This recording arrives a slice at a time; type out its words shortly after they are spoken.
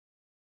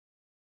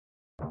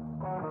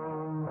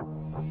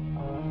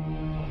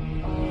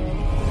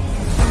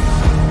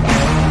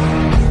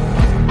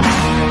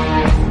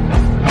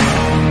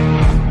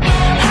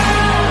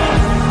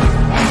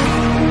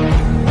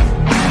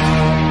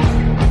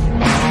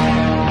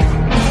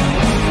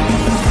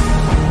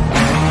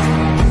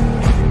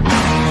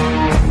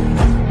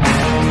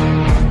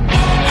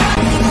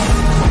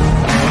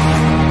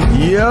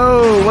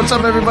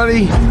What's up,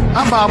 everybody?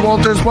 I'm Bob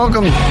Walters.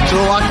 Welcome to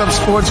the Locked Up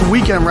Sports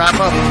Weekend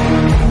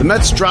Wrap-Up. The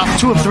Mets dropped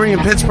 2 of 3 in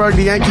Pittsburgh.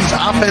 The Yankees'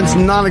 offense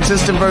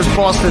non-existent versus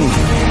Boston.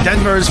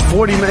 Denver is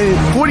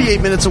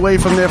 48 minutes away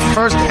from their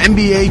first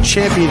NBA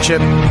championship.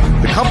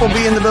 The Cup will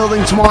be in the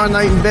building tomorrow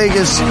night in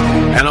Vegas.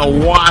 And a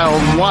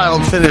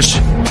wild finish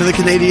to the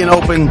Canadian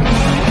Open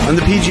on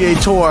the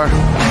PGA Tour,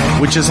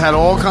 which has had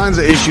all kinds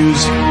of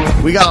issues.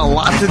 We got a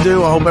lot to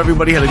do. I hope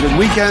everybody had a good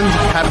weekend.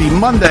 Happy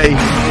Monday,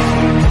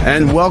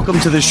 and welcome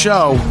to the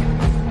show.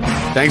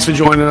 Thanks for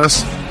joining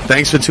us.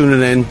 Thanks for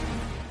tuning in.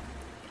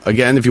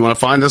 Again, if you want to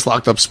find us,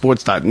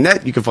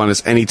 lockedupsports.net. You can find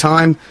us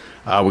anytime.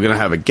 We're going to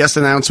have a guest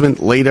announcement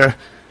later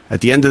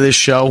at the end of this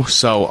show.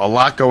 So a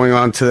lot going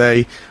on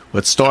today.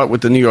 Let's start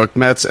with the New York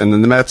Mets. And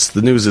then the Mets,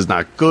 the news is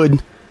not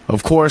good.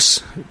 Of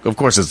course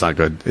it's not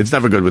good. It's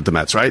never good with the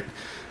Mets, right?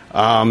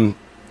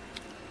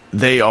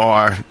 They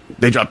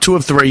dropped 2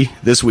 of 3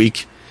 this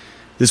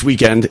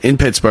weekend in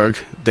Pittsburgh.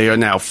 They are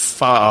now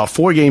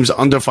 4 games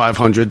under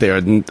 500. They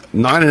are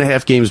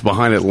 9.5 games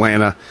behind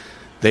Atlanta.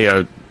 They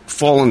are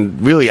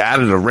falling really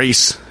out of the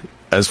race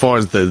as far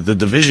as the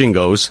division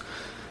goes.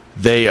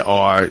 They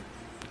are a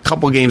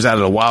couple games out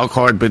of the wild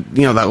card, but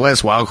that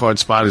last wild card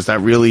spot, is that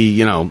really,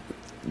 you're going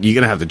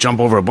to have to jump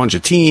over a bunch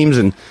of teams,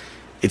 and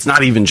it's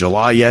not even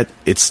July yet.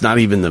 It's not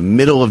even the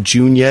middle of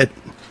June yet.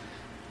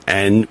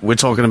 And we're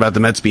talking about the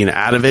Mets being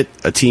out of it,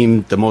 a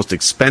team, the most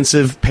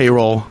expensive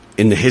payroll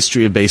in the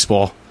history of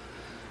baseball.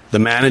 The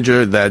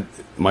manager that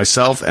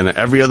myself and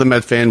every other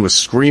Met fan was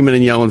screaming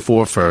and yelling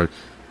for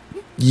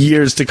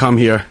years to come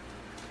here.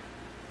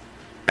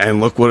 And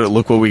look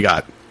what we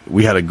got.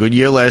 We had a good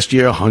year last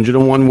year,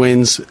 101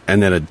 wins,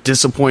 and then a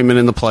disappointment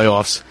in the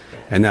playoffs.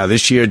 And now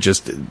this year,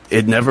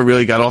 it never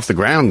really got off the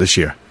ground this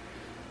year.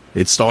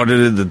 It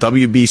started at the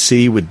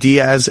WBC with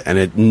Diaz, and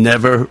it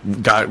never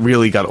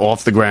really got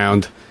off the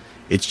ground.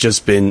 It's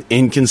just been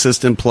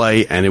inconsistent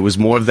play, and it was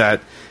more of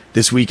that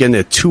this weekend.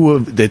 They're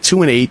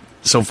 2-8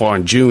 so far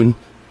in June.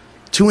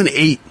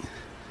 2-8.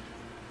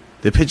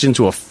 They're pitching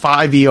to a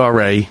 5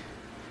 ERA.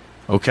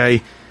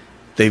 Okay,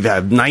 they've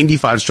had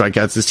 95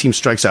 strikeouts. This team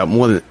strikes out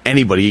more than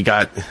anybody. You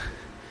got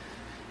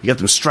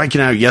them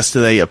striking out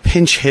yesterday. A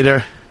pinch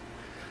hitter,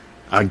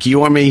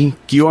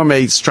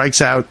 Guillorme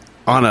strikes out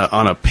on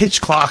a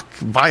pitch clock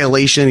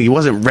violation. He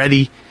wasn't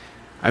ready.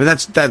 I mean,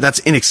 that's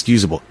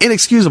inexcusable.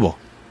 Inexcusable.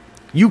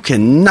 You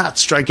cannot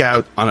strike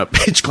out on a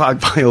pitch clock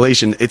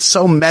violation. It's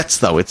so Mets,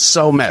 though. It's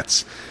so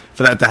Mets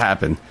for that to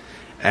happen.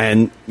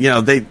 And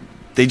they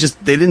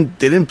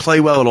didn't play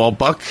well at all.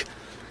 Buck,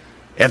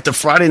 after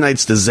Friday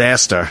night's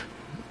disaster,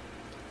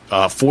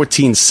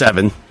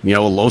 14-7, a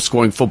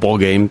low-scoring football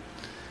game.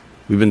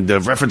 We've been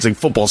referencing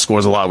football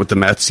scores a lot with the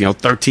Mets.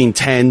 13-10,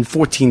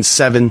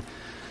 14-7.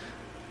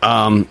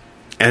 And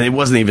it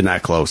wasn't even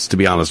that close, to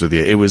be honest with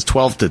you. It was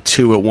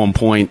 12-2 at one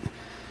point.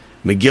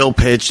 McGill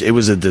pitched. It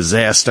was a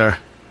disaster.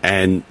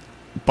 And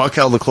Buck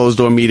held a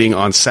closed-door meeting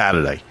on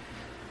Saturday.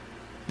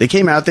 They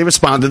came out. They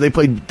responded. They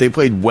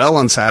played well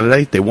on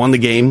Saturday. They won the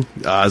game.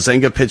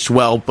 Zenga pitched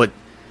well. But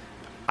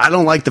I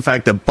don't like the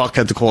fact that Buck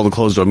had to call the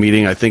closed-door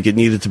meeting. I think it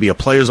needed to be a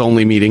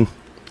players-only meeting.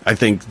 I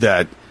think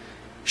that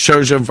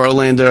Scherzer,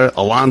 Verlander,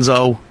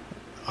 Alonso,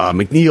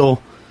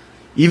 McNeil,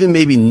 even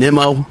maybe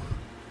Nimmo,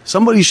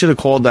 somebody should have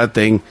called that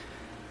thing,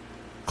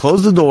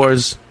 close the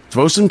doors,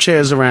 throw some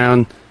chairs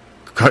around,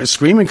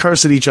 scream and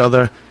curse at each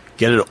other,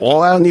 get it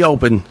all out in the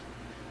open,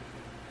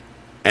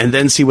 and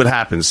then see what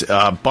happens.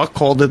 Buck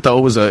called it, though.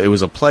 It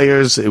was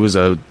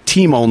a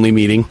team-only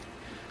meeting.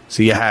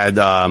 So you had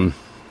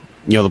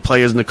the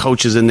players and the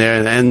coaches in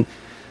there, and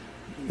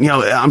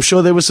I'm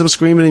sure there was some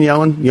screaming and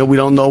yelling. We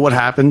don't know what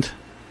happened.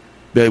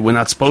 We're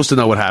not supposed to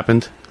know what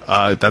happened.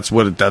 That's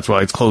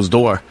why it's closed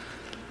door.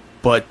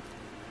 But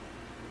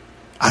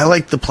I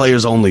like the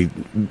players only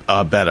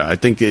better. I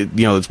think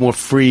it's more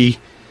free.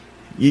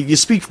 You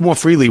speak more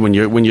freely when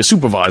your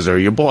supervisor or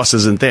your boss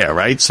isn't there,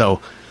 right?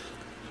 So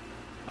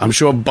I'm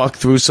sure Buck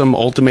threw some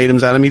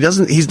ultimatums at him.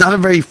 He's not a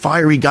very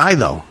fiery guy,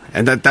 though,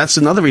 and that's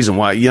another reason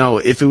why.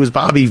 If it was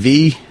Bobby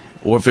V,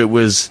 or if it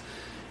was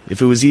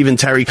even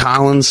Terry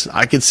Collins,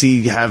 I could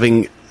see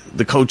having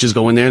the coaches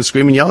go in there and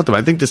scream and yell at them.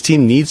 I think this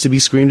team needs to be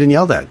screamed and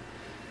yelled at.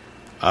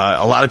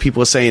 A lot of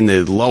people are saying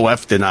that low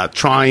F, they're not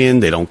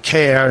trying, they don't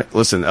care.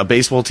 Listen, a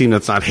baseball team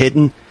that's not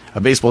hitting, a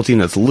baseball team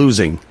that's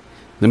losing,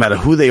 no matter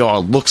who they are,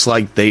 looks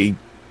like they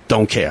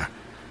don't care.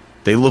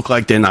 They look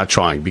like they're not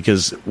trying,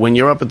 because when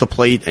you're up at the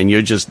plate and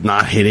you're just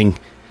not hitting,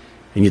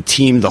 and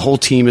the whole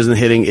team isn't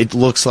hitting, it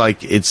looks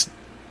like it's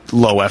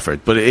low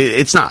effort, but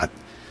it's not.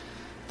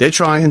 They're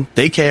trying,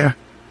 they care,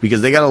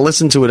 because they got to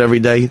listen to it every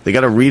day. They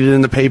got to read it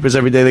in the papers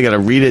every day. They got to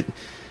read it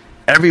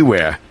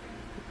everywhere.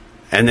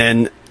 And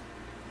then,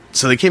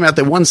 so they came out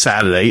there one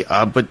Saturday,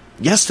 but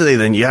yesterday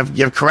then you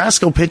have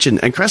Carrasco pitching,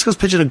 and Carrasco's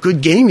pitching a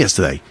good game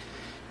yesterday.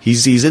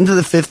 He's into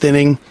the 5th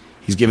inning.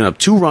 He's given up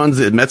 2 runs.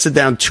 The Mets are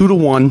down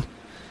 2-1.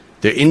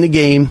 They're in the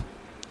game.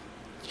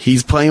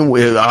 He's playing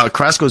with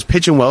Carrasco's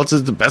pitching well. It's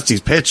the best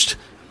he's pitched.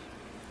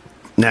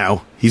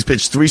 Now he's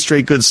pitched 3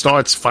 straight good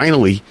starts.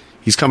 Finally,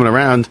 he's coming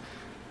around.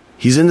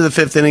 He's into the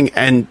fifth inning,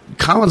 and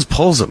Collins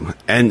pulls him.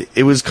 And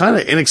it was kind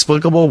of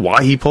inexplicable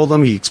why he pulled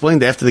him. He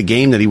explained after the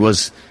game that he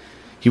was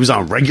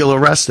on regular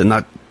rest and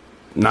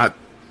not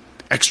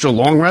extra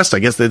long rest. I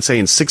guess they'd say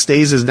in 6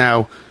 days is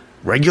now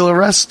regular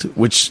rest,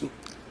 which,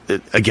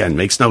 again,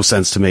 makes no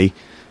sense to me.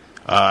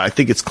 I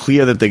think it's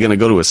clear that they're going to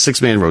go to a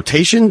 6-man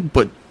rotation,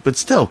 but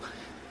still,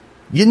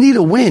 you need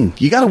a win.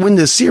 You got to win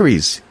this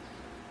series.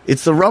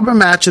 It's the rubber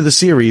match of the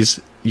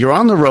series. You're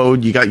on the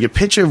road. You got your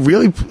pitcher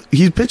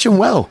he's pitching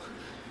well.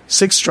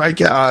 6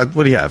 strikeout.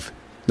 What do you have?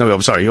 No,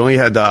 I'm sorry. He only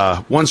had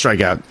 1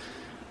 strikeout,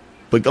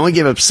 but only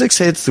gave up 6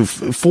 hits through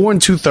 4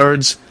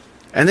 2/3,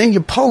 and then you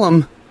pull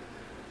him.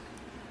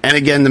 And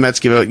again, the Mets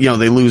give out.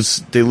 They lose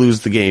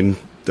the game.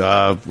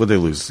 What did they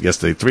lose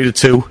yesterday?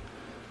 3-2.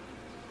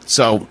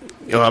 So,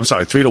 I'm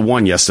sorry,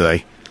 3-1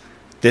 yesterday.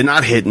 They're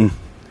not hitting.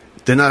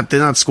 They're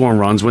not scoring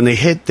runs. When they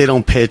hit, they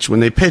don't pitch. When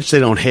they pitch,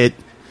 they don't hit.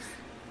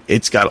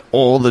 It's got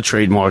all the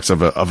trademarks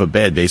of a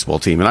bad baseball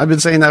team, and I've been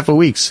saying that for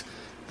weeks.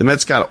 The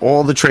Mets got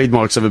all the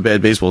trademarks of a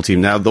bad baseball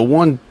team. Now, the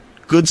one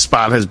good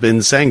spot has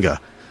been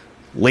Senga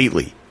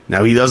lately.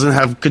 Now, he doesn't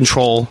have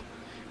control.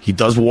 He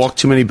does walk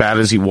too many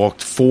batters. He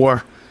walked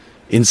 4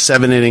 in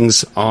 7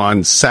 innings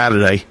on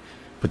Saturday,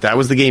 but that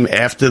was the game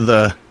after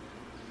the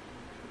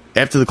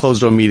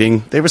closed-door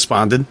meeting. They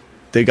responded.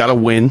 They got a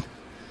win.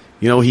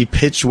 He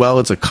pitched well.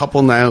 It's a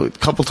couple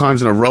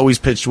times in a row he's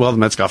pitched well. The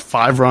Mets got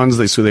 5 runs.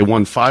 They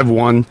won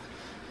 5-1.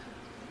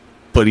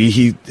 But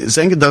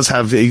Senga does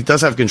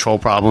have control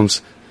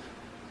problems.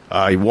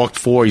 He walked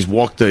 4. He's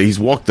walked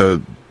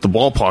the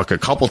ballpark a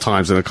couple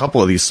times in a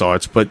couple of these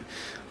starts. But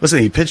listen,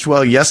 he pitched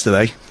well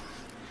yesterday,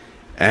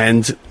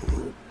 and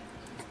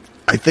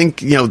I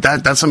think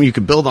that's something you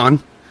could build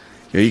on.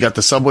 You got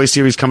the Subway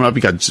Series coming up.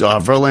 You got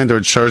Verlander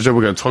and Scherzer.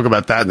 We're going to talk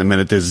about that in a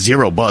minute. There's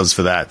zero buzz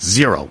for that.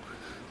 Zero.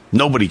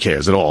 Nobody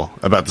cares at all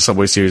about the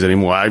Subway Series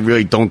anymore. I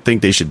really don't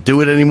think they should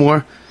do it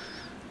anymore.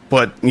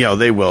 But,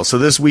 they will. So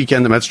this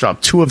weekend, the Mets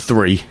dropped 2 of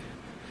 3.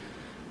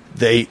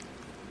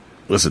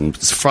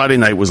 Friday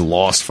night was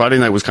lost. Friday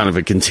night was kind of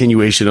a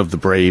continuation of the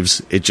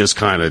Braves. It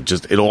just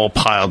it all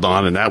piled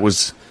on, and that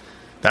was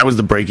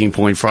the breaking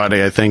point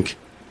Friday, I think.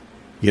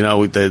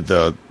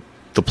 The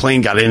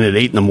plane got in at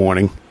 8 in the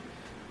morning.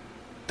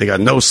 They got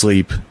no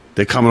sleep.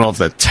 They're coming off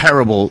that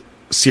terrible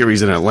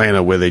series in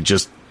Atlanta where they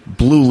just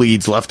blew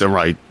leads left and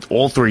right,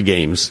 all 3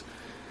 games.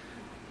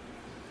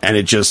 And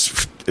it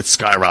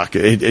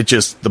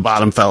skyrocketed. The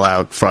bottom fell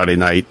out Friday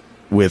night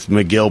with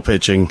McGill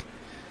pitching.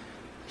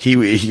 He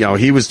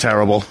was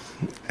terrible.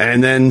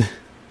 And then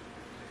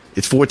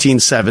it's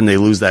 14-7. They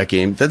lose that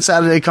game. Then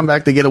Saturday, come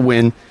back, they get a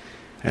win.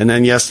 And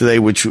then yesterday,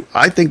 which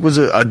I think was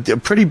a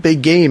pretty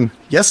big game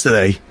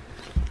yesterday,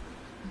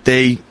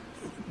 they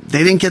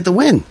didn't get the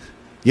win.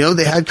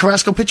 They had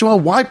Carrasco pitching well.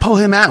 Why pull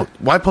him out?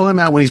 Why pull him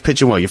out when he's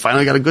pitching well? You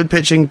finally got a good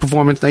pitching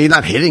performance. Now you're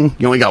not hitting.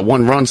 You only got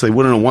 1 run, so they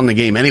wouldn't have won the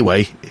game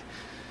anyway.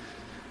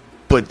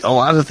 But a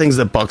lot of the things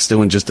that Buck's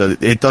doing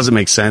it doesn't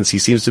make sense. He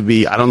seems to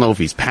be, I don't know if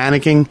he's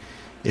panicking,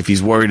 if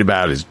he's worried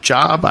about his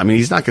job. I mean,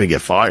 he's not going to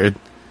get fired.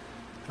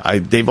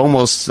 They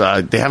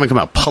haven't come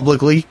out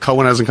publicly.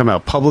 Cohen hasn't come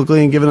out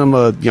publicly and given him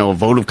a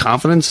vote of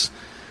confidence.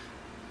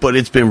 But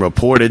it's been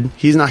reported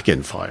he's not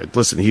getting fired.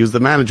 Listen, he was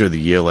the manager of the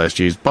year last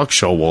year. He's Buck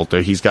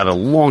Showalter. He's got a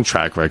long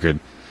track record.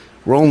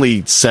 We're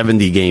only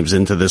 70 games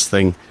into this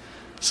thing,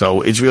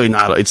 so it's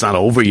not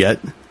over yet.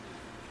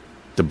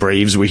 The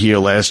Braves were here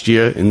last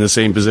year in the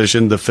same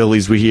position. The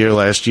Phillies were here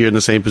last year in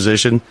the same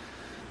position.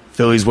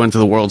 Phillies went to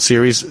the World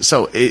Series.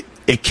 So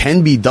it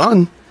can be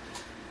done.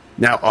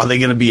 Now, are they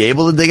going to be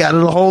able to dig out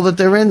of the hole that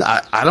they're in?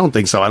 I don't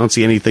think so. I don't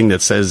see anything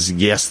that says,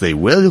 yes, they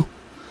will.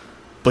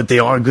 But they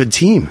are a good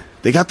team.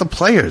 They got the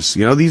players.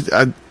 These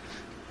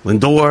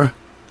Lindor,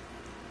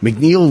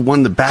 McNeil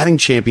won the batting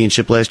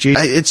championship last year.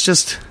 Nothing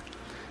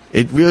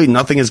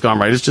has gone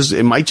right.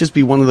 It might just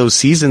be one of those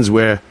seasons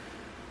where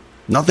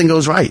nothing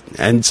goes right.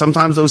 And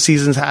sometimes those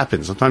seasons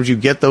happen. Sometimes you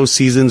get those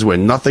seasons where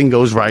nothing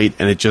goes right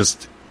and it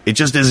just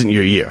isn't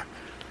your year.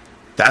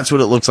 That's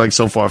what it looks like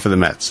so far for the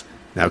Mets.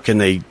 Now, can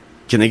they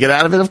get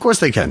out of it? Of course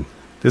they can.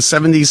 There's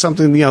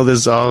 70-something,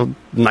 there's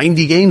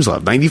 90 games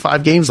left,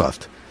 95 games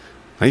left.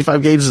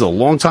 95 games is a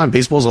long time.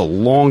 Baseball's a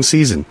long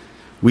season.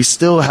 We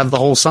still have the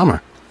whole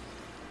summer.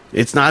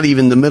 It's not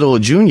even the middle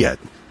of June yet.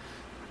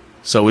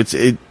 So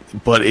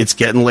but it's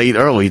getting late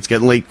early. It's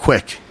getting late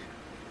quick.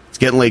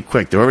 They're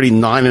already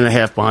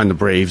 9.5 behind the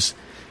Braves.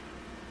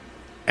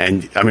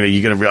 And I mean,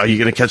 are you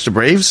gonna catch the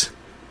Braves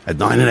at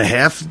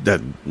 9.5? That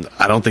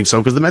I don't think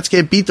so, because the Mets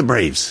can't beat the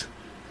Braves.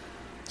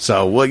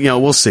 So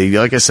we'll see.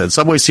 Like I said,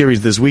 Subway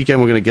Series this weekend.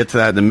 We're gonna get to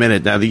that in a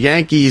minute. Now the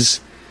Yankees.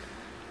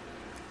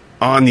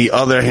 On the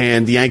other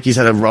hand, the Yankees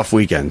had a rough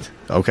weekend.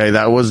 Okay,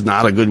 that was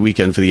not a good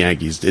weekend for the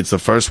Yankees. It's the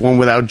first one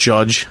without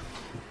Judge.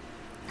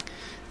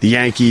 The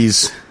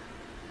Yankees,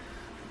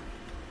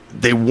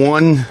 they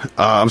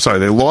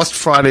lost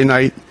Friday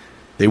night.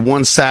 They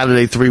won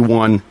Saturday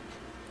 3-1.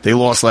 They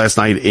lost last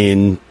night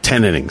in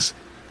 10 innings.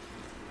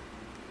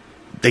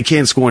 They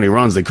can't score any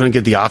runs. They couldn't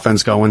get the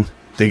offense going.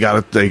 They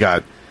got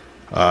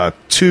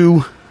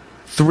 2,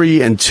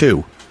 3, and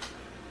 2.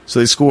 So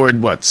they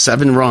scored,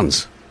 7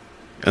 runs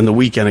in the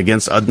weekend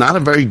against not a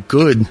very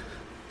good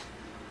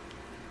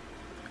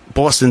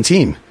Boston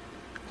team.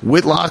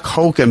 Whitlock,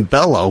 Hoke, and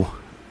Bello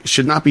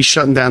should not be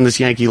shutting down this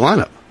Yankee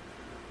lineup.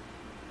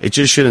 It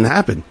just shouldn't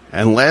happen.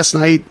 And last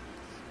night,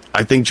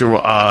 I think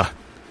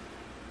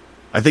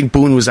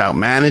Boone was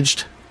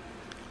outmanaged.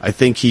 I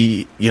think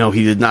he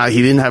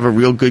didn't have a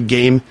real good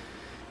game.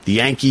 The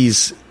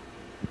Yankees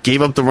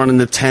gave up the run in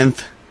the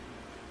 10th.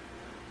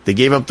 They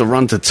gave up the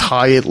run to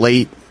tie it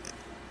late.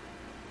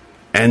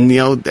 And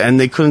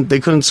they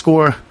couldn't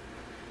score.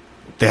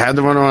 They had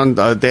a runner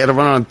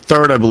on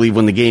third, I believe,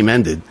 when the game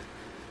ended.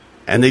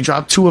 And they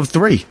dropped 2 of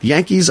 3. The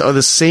Yankees are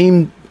the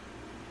same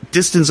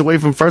distance away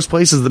from first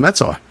place as the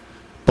Mets are.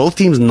 Both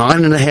teams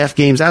 9.5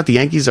 games out. The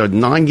Yankees are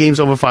 9 games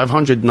over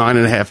 500,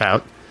 9.5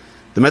 out.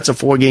 The Mets are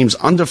 4 games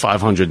under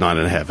 500,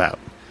 9.5 out.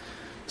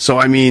 So,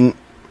 I mean,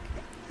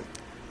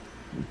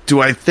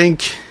 do I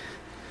think...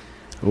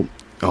 Oh,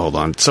 hold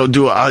on. So,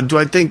 do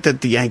I think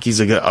that the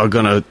Yankees are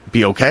going to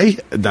be okay?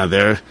 Now,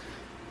 they're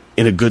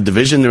in a good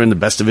division. They're in the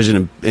best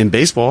division in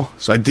baseball.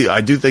 So, I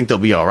do think they'll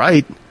be all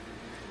right.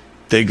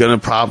 They're going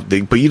to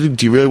probably... But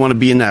do you really want to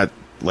be in that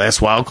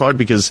last wild card?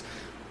 Because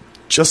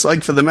just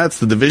like for the Mets,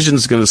 the division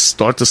is going to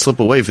start to slip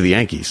away for the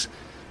Yankees.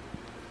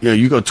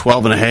 You go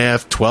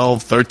 12.5,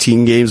 12,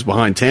 13 games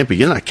behind Tampa,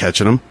 you're not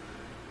catching them.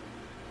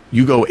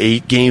 You go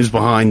 8 games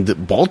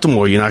behind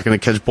Baltimore, you're not going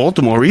to catch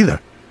Baltimore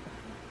either.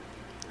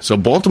 So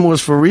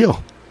Baltimore's for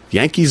real. The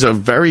Yankees are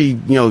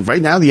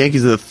right now the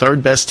Yankees are the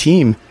third best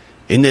team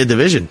in their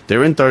division.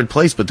 They're in third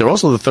place, but they're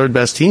also the third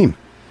best team.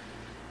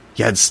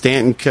 You had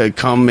Stanton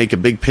come make a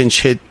big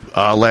pinch hit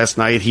last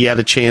night. He had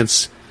a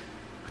chance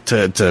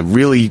to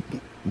really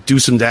do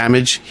some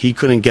damage. He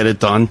couldn't get it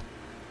done.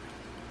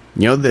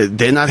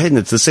 They're not hitting.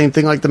 It's the same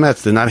thing like the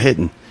Mets. They're not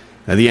hitting.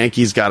 Now, the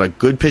Yankees got a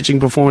good pitching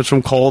performance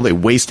from Cole. They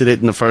wasted it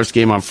in the first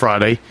game on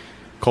Friday.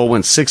 Cole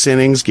went 6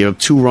 innings, gave up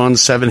 2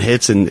 runs, 7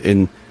 hits,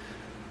 and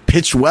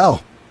pitched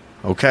well.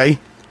 Okay?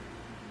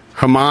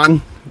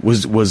 Herman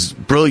was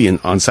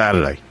brilliant on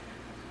Saturday.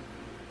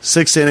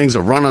 6 innings,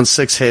 a run on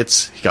 6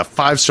 hits. He got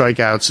 5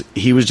 strikeouts.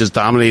 He was just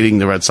dominating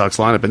the Red Sox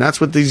lineup, and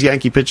that's what these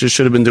Yankee pitchers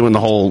should have been doing the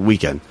whole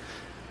weekend.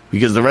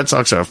 Because the Red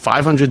Sox are a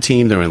 500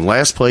 team. They're in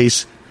last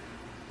place.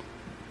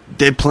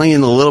 They're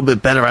playing a little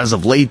bit better as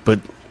of late, but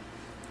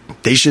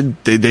they should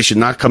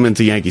not come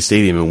into Yankee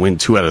Stadium and win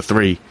 2 out of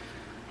 3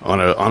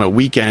 on a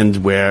weekend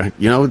where,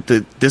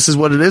 this is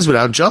what it is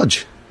without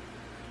Judge.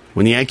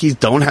 When the Yankees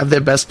don't have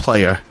their best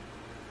player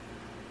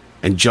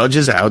and Judge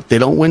is out, they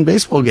don't win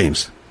baseball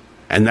games.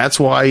 And that's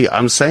why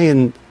I'm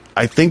saying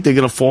I think they're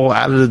going to fall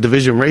out of the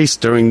division race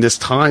during this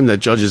time that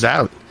Judge is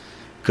out.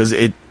 Because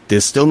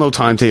there's still no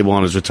timetable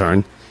on his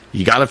return.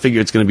 You got to figure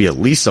it's going to be at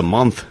least a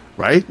month,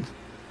 right?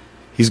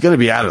 He's going to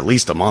be out at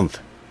least a month.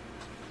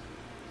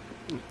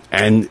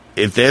 And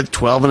if they're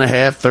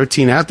 12.5,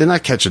 13 out, they're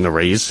not catching the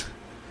Rays.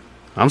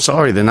 I'm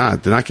sorry, they're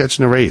not. They're not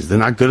catching the Rays. They're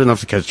not good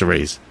enough to catch the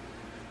Rays.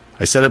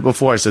 I said it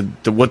before. I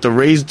said what the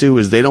Rays do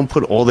is they don't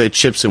put all their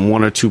chips in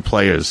 1 or 2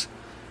 players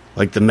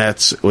like the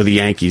Mets or the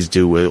Yankees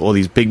do with all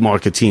these big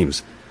market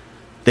teams.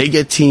 They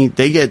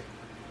get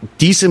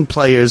decent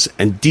players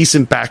and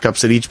decent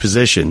backups at each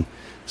position.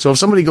 So if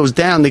somebody goes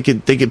down, they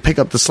could pick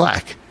up the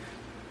slack.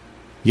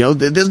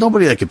 There's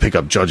nobody that could pick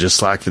up Judge's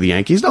slack for the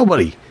Yankees.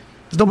 Nobody.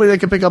 There's nobody that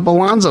could pick up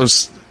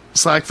Alonso's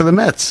slack for the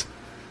Mets.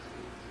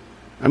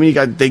 I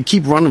mean, they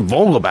keep running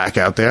Vogelback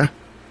out there.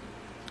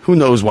 Who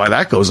knows why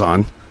that goes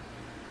on?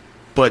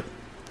 But,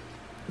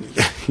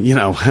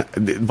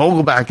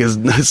 Vogelback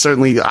is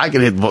certainly, I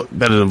can hit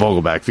better than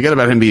Vogelback. Forget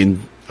about him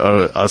being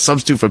a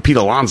substitute for Pete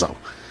Alonso.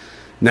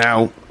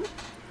 Now,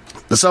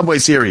 the Subway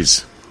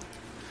Series.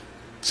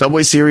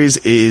 Subway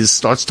Series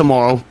starts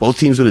tomorrow. Both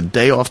teams with a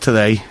day off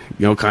today.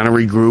 Kind of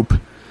regroup.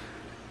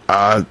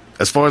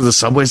 As far as the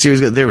Subway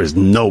Series goes, there is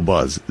no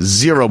buzz.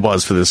 0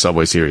 buzz for this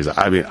Subway Series.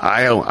 I mean,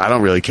 I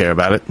don't really care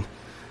about it.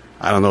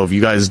 I don't know if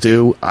you guys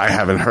do. I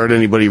haven't heard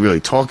anybody really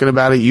talking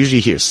about it. Usually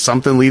you hear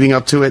something leading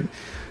up to it.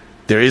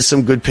 There is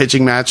some good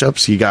pitching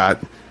matchups. You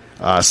got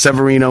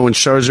Severino and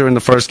Scherzer in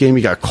the first game.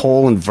 You got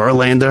Cole and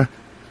Verlander.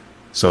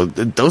 So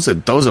those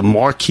are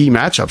marquee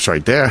matchups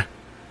right there.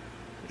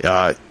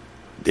 They're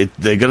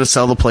going to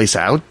sell the place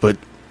out, but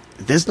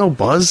there's no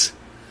buzz.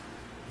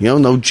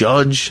 No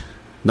Judge,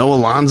 no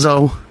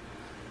Alonso.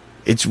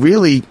 It's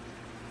really,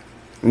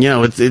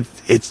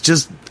 it's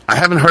just, I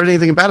haven't heard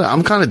anything about it.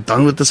 I'm kind of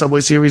done with the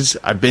Subway Series.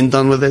 I've been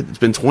done with it. It's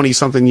been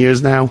 20-something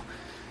years now.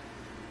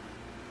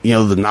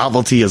 The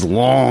novelty is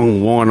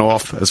long worn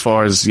off as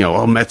far as,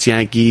 Mets,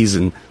 Yankees,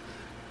 and,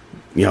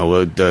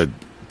 the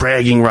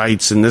bragging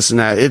rights and this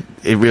and that.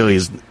 It really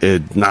is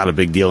not a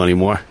big deal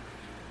anymore.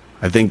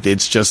 I think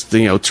it's just,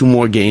 2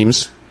 more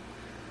games.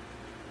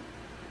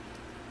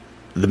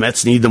 The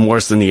Mets need them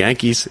worse than the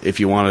Yankees.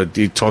 If you want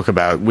to talk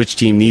about which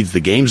team needs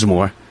the games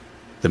more,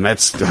 the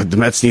Mets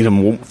need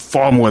them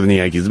far more than the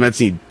Yankees. The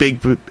Mets need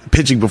big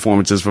pitching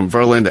performances from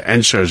Verlander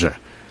and Scherzer.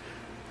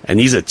 And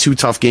these are 2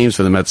 tough games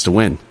for the Mets to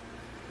win.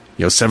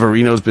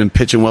 Severino's been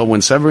pitching well.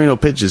 When Severino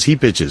pitches, he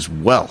pitches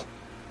well.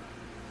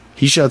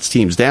 He shuts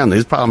teams down.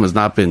 His problem has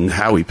not been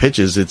how he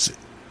pitches. It's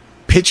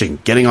pitching,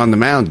 getting on the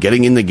mound,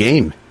 getting in the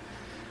game.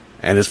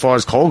 And as far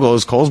as Cole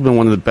goes, Cole's been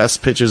one of the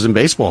best pitchers in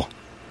baseball.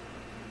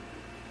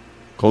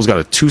 Cole's got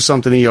a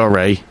 2-something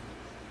ERA.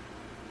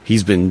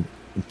 He's been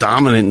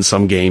dominant in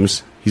some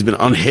games. He's been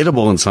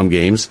unhittable in some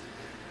games.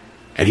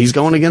 And he's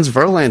going against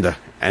Verlander.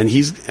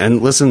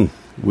 And listen,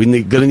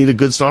 we're going to need a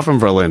good start from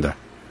Verlander.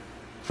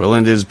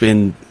 Verlander has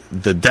been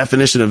the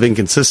definition of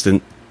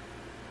inconsistent.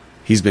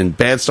 He's been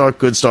bad start,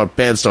 good start,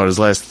 bad start his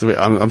last three.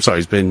 I'm sorry,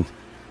 he's been,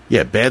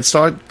 bad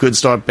start, good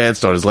start, bad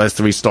start his last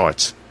 3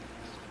 starts.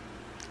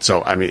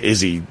 So, I mean,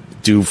 is he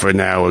due for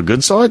now a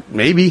good start?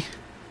 Maybe.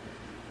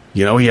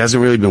 He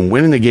hasn't really been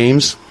winning the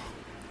games.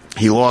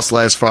 He lost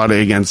last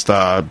Friday against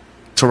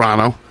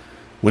Toronto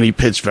when he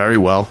pitched very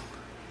well.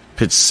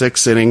 Pitched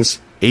 6 innings,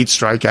 8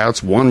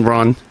 strikeouts, 1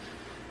 run.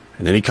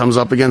 And then he comes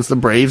up against the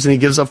Braves and he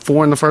gives up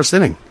 4 in the first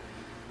inning.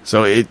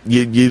 So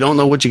you don't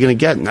know what you're going to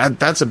get. And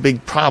that's a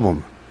big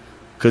problem.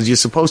 Because you're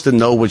supposed to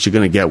know what you're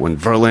going to get when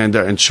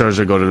Verlander and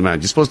Scherzer go to the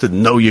mound. You're supposed to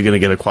know you're going to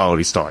get a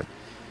quality start.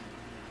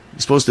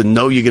 You're supposed to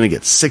know you're going to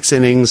get 6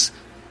 innings,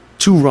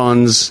 2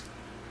 runs,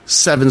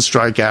 7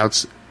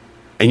 strikeouts,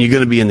 and you're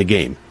going to be in the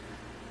game.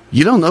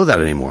 You don't know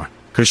that anymore.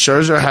 Because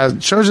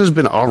Scherzer's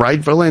been all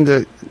right.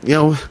 Verlander,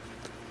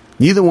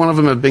 neither one of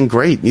them have been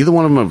great. Neither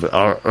one of them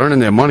are earning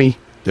their money.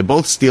 They're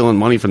both stealing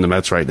money from the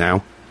Mets right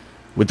now.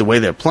 With the way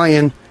they're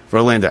playing,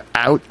 Verlander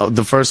out of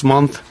the first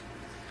month.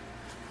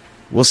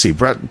 We'll see.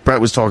 Brett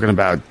was talking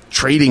about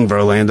trading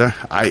Verlander.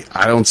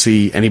 I don't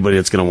see anybody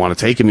that's going to want to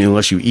take him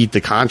unless you eat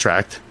the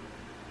contract.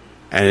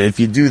 And if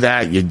you do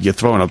that, you're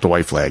throwing up the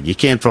white flag. You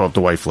can't throw up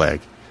the white flag.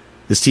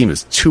 This team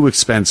is too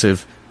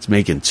expensive. It's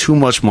making too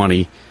much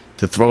money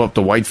to throw up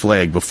the white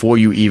flag before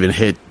you even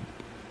hit,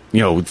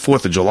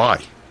 4th of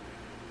July.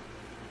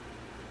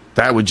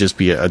 That would just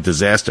be a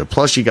disaster.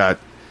 Plus, you got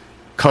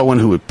Cohen,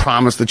 who would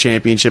promise the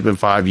championship in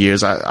 5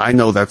 years. I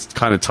know that's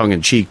kind of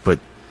tongue-in-cheek, but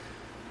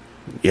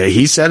yeah,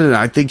 he said it, and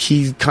I think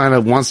he kind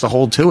of wants to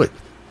hold to it.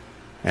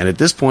 And at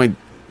this point,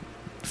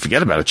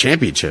 forget about a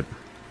championship.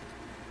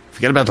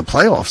 Forget about the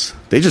playoffs.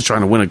 They're just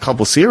trying to win a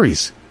couple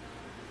series.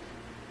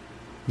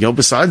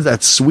 Besides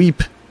that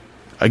sweep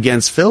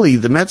against Philly,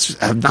 the Mets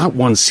have not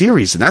won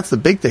series, and that's the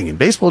big thing. In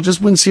baseball,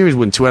 just win series,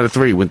 win 2 out of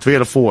 3, win 3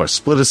 out of 4,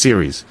 split a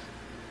series.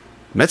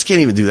 Mets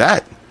can't even do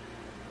that.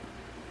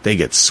 They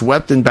get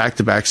swept in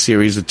back-to-back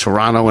series with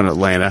Toronto and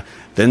Atlanta.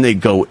 Then they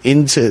go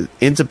into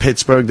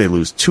Pittsburgh. They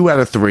lose 2 out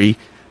of 3.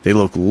 They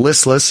look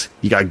listless.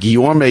 You got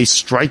Guillorme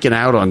striking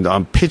out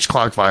on pitch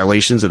clock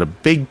violations at a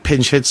big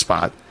pinch hit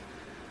spot.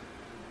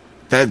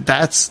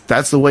 That's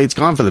the way it's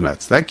gone for the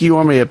Mets. That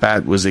Guillorme at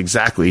bat was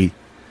exactly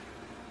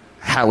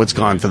how it's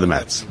gone for the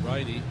Mets.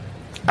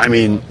 I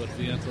mean,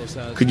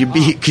 could you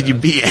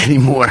be any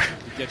more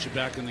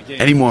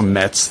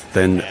Mets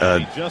than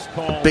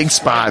a big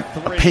spot,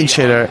 a pinch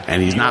hitter,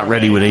 and he's not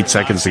ready with 8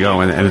 seconds to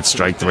go, and it's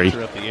strike 3?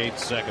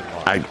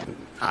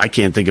 I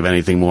can't think of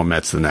anything more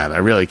Mets than that. I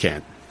really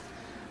can't.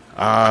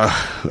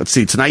 Let's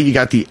see. Tonight you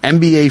got the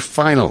NBA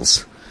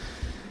Finals.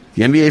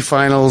 The NBA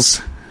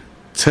Finals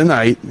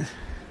tonight.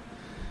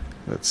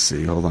 Let's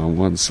see. Hold on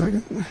 1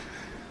 second.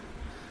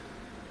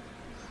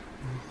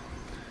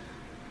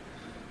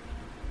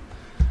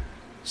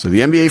 So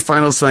the NBA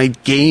Finals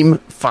tonight, Game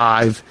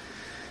 5.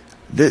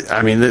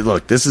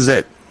 Look, this is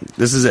it.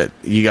 This is it.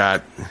 You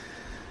got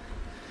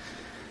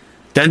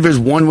Denver's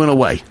 1 win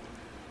away.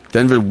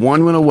 Denver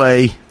 1 win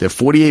away. They're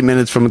 48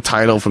 minutes from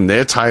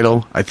their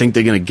title. I think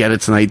they're going to get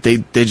it tonight.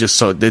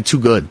 They're too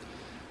good.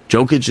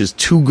 Jokic is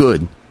too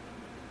good.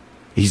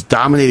 He's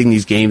dominating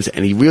these games,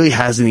 and he really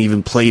hasn't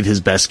even played his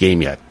best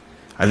game yet.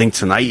 I think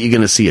tonight you're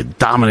going to see a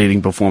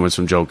dominating performance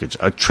from Jokic.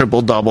 A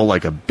triple-double,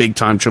 like a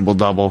big-time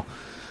triple-double.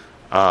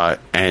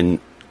 And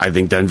I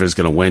think Denver's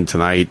going to win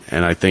tonight,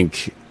 and I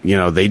think,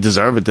 they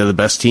deserve it. They're the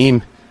best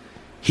team.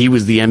 He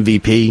was the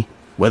MVP.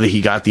 Whether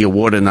he got the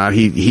award or not,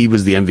 he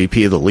was the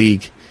MVP of the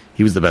league.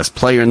 He was the best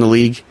player in the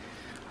league.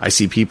 I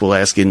see people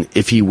asking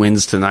if he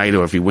wins tonight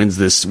or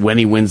when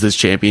he wins this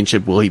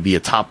championship, will he be a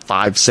top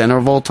 5 center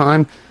of all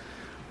time?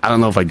 I don't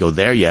know if I'd go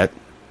there yet.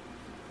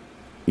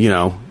 You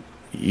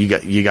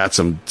got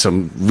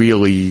some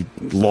really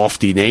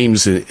lofty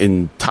names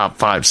in top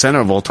 5 center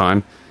of all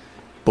time.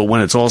 But when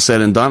it's all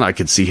said and done, I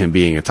could see him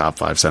being a top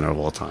 5 center of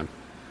all time.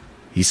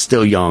 He's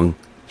still young.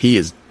 He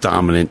is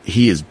dominant.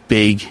 He is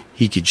big.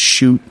 He could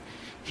shoot.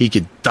 He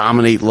could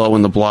dominate low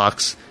in the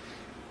blocks.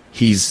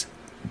 He's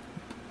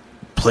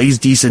plays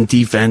decent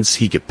defense.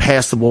 He could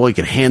pass the ball. He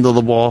could handle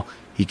the ball.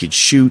 He could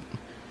shoot.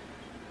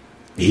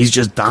 He's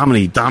just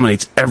dominant. He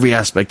dominates every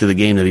aspect of the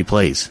game that he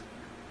plays.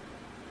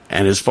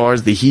 And as far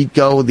as the Heat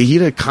go, the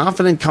Heat are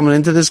confident coming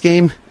into this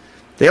game.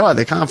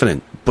 They're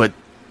confident. But,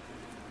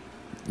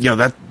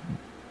 that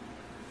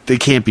they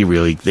can't be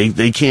really.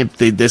 They can't.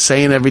 They're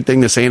saying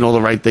everything. They're saying all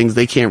the right things.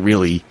 They can't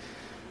really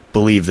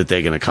believe that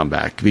they're going to come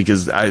back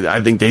because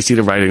I think they see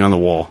the writing on the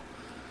wall.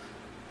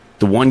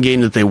 The one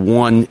game that they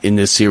won in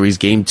this series,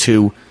 Game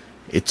 2,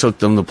 it took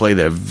them to play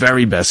their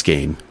very best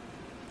game,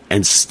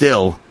 and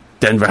still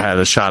Denver had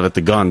a shot at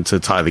the gun to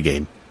tie the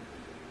game.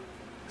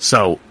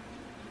 So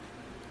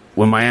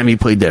when Miami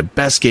played their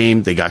best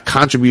game, they got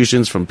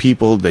contributions from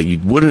people that you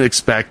wouldn't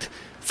expect.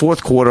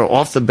 Fourth quarter,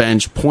 off the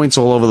bench, points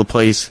all over the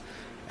place,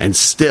 and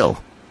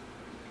still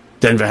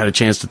Denver had a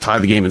chance to tie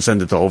the game and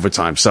send it to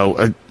overtime.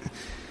 So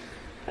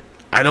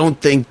I don't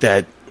think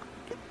they'll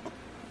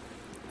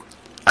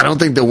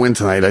win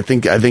tonight. I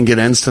think it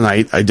ends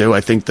tonight. I do.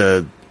 I think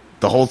the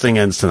whole thing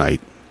ends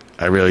tonight.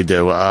 I really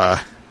do.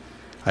 I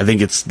think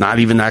it's not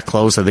even that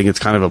close. I think it's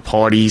kind of a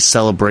party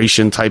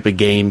celebration type of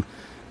game.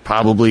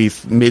 Probably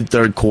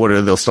mid-third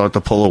quarter, they'll start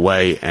to pull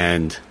away,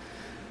 and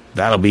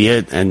that'll be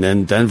it. And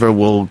then Denver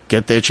will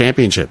get their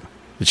championship.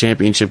 The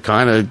championship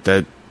kind of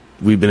that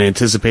we've been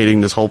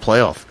anticipating this whole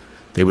playoff.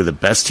 They were the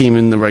best team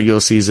in the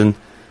regular season.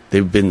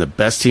 They've been the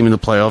best team in the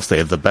playoffs. They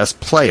have the best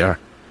player.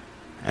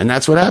 And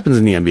that's what happens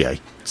in the NBA,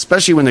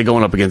 especially when they're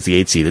going up against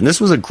the 8th seed. And this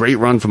was a great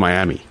run for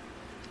Miami.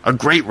 A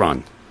great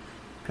run.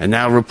 And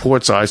now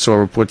I saw a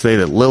report today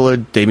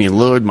that Damian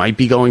Lillard might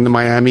be going to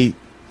Miami.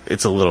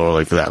 It's a little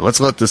early for that. Let's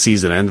let the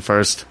season end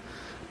first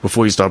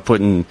before you start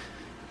putting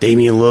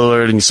Damian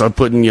Lillard and you start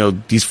putting,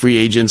 these free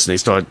agents and they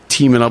start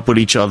teaming up with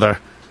each other.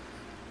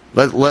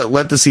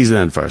 Let the season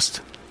end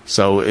first.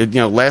 So,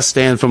 last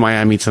stand for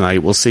Miami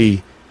tonight. We'll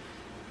see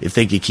if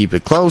they could keep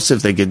it close,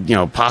 if they could,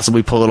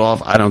 possibly pull it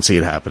off. I don't see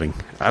it happening.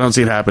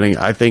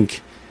 I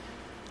think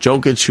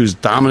Jokic, who's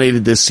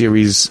dominated this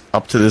series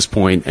up to this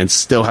point and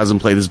still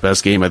hasn't played his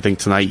best game, I think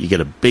tonight you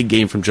get a big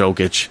game from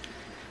Jokic.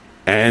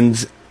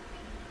 And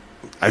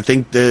I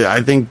think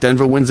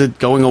Denver wins it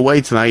going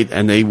away tonight,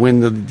 and they win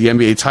the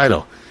NBA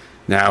title.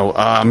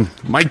 Now,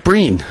 Mike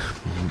Breen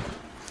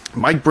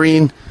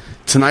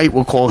tonight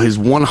will call his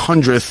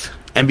 100th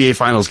NBA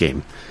Finals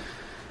game.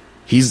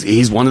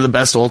 He's one of the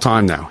best all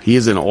time now. He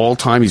is an all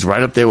time. He's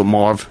right up there with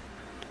Marv.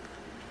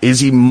 Is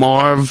he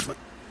Marv?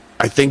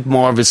 I think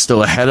Marv is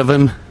still ahead of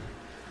him.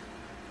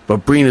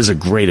 But Breen is a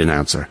great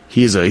announcer.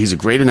 He's a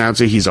great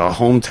announcer. He's our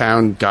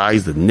hometown guy.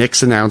 He's the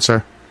Knicks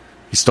announcer.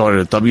 He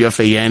started at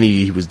WFAN.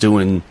 He was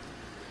doing,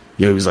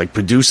 he was like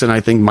producing, I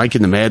think, Mike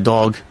and the Mad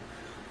Dog.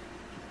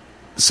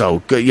 So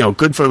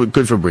good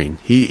for Breen.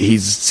 He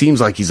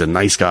seems like he's a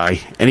nice guy.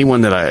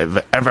 Anyone that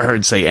I've ever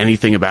heard say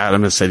anything about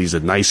him has said he's a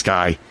nice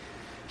guy.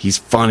 He's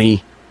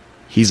funny.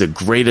 He's a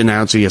great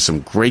announcer. He has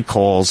some great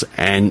calls,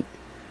 and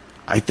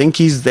I think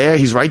he's there.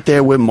 He's right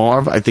there with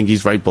Marv. I think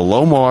he's right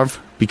below Marv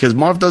because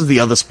Marv does the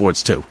other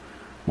sports too.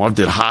 Marv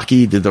did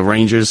hockey, did the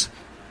Rangers.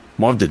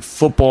 Marv did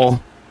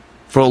football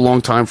for a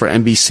long time for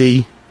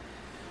NBC.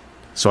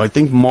 So I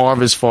think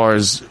Marv, as far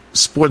as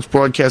sports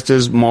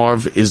broadcasters,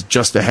 Marv is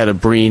just ahead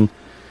of Breen.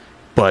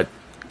 But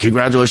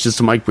congratulations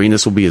to Mike Breen.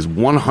 This will be his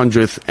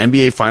 100th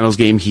NBA Finals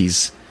game.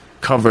 He's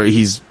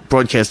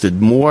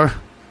broadcasted more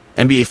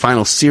NBA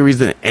Finals series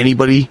than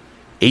anybody.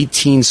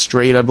 18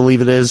 straight, I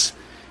believe it is.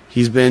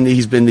 He's been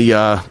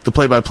the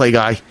play-by-play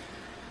guy.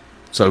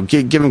 So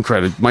give him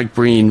credit. Mike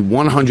Breen,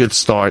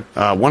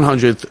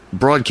 100th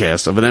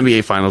broadcast of an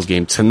NBA Finals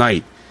game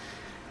tonight.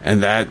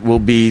 And that'll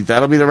be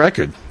the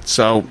record.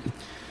 So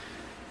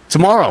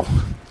tomorrow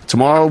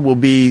will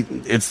be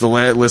it's the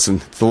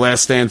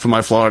last stand for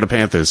my Florida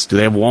Panthers. Do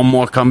they have one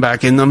more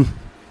comeback in them?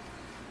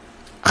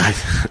 I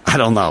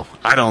don't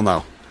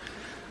know.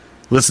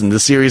 Listen, the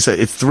series,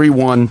 it's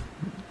 3-1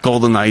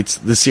 Golden Knights.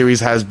 The series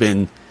has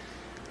been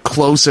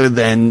closer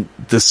than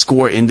the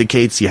score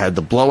indicates. You had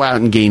the blowout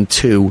in game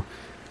 2.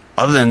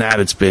 Other than that,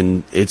 it's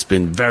been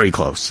very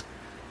close.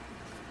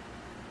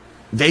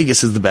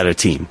 Vegas is the better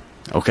team.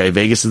 Okay,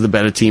 Vegas is the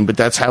better team, but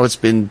that's how it's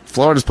been.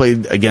 Florida's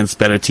played against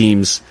better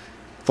teams.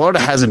 Florida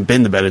hasn't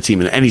been the better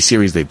team in any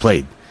series they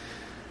played.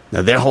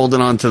 Now they're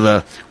holding on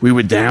to we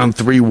were down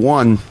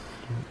 3-1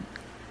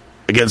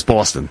 against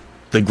Boston,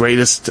 the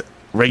greatest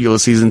regular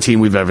season team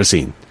we've ever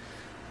seen.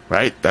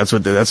 Right? That's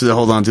what they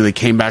hold on to. They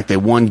came back, they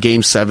won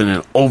game 7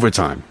 in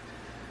overtime.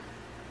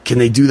 Can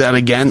they do that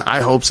again?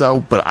 I hope so,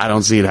 but I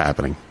don't see it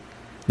happening.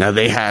 Now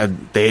they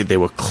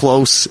were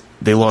close.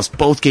 They lost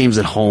both games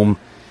at home.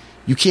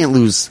 You can't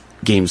lose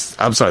games.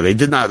 They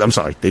did not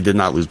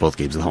lose both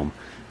games at home.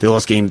 They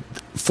lost game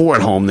 4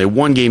 at home. They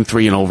won game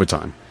 3 in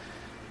overtime.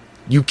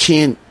 You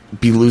can't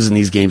be losing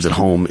these games at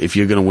home if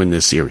you're going to win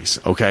this series.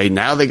 Okay,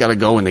 now they got to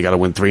go and they got to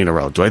win 3 in a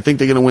row. Do I think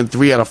they're going to win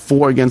 3 out of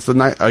 4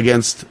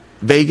 against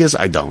Vegas?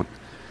 I don't.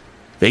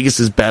 Vegas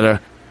is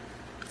better.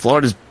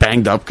 Florida's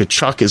banged up.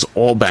 Kachuk is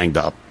all banged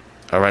up.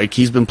 All right,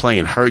 he's been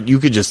playing hurt. You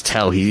could just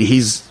tell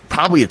he's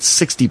probably at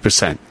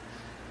 60%.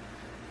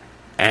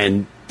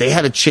 And they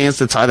had a chance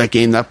to tie that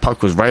game. That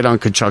puck was right on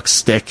Kachuk's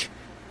stick,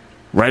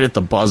 right at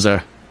the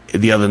buzzer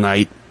the other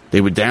night.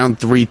 They were down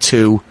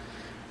 3-2.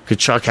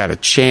 Kachuk had a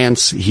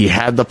chance. He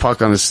had the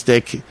puck on his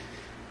stick.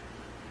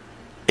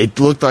 It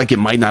looked like it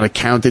might not have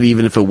counted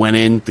even if it went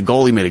in. The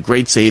goalie made a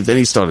great save.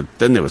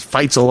 Then there was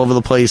fights all over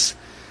the place.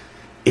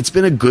 It's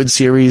been a good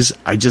series.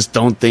 I just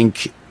don't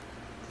think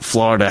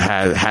Florida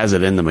has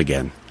it in them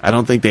again. I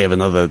don't think they have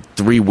another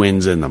 3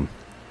 wins in them.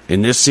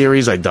 In this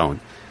series, I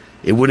don't.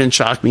 It wouldn't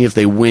shock me if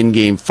they win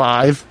game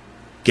 5,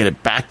 get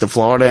it back to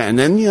Florida, and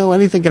then,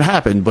 anything can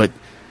happen. But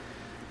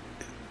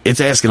it's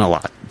asking a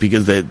lot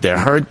because they're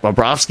hurt.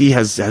 Bobrovsky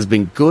has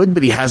been good,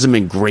 but he hasn't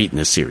been great in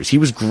this series. He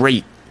was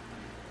great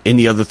in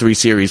the other 3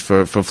 series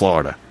for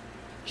Florida.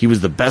 He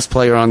was the best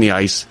player on the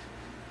ice.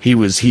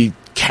 He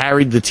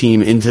carried the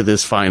team into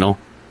this final.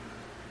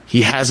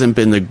 He hasn't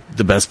been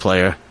the best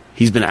player.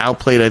 He's been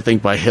outplayed, I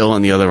think, by Hill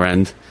on the other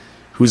end,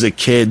 who's a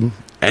kid.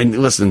 And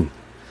listen,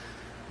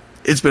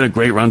 it's been a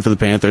great run for the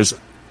Panthers.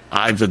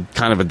 I've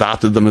kind of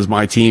adopted them as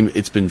my team.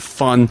 It's been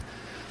fun.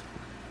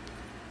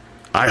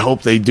 I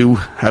hope they do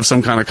have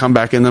some kind of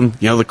comeback in them.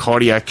 You know, the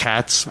cardiac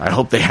cats. I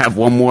hope they have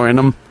one more in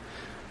them.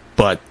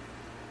 But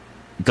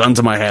gun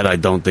to my head, I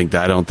don't think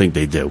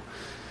they do.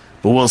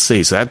 But we'll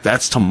see. So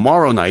that's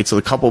tomorrow night. So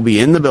the couple will be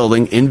in the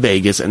building in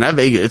Vegas. And that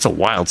Vegas, it's a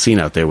wild scene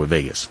out there with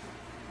Vegas.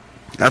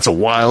 That's a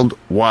wild,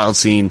 wild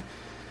scene.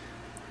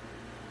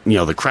 You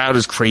know, the crowd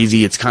is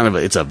crazy. It's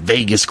it's a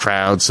Vegas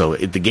crowd. So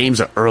the games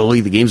are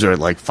early. The games are at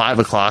like 5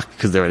 o'clock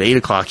because they're at 8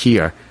 o'clock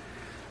here.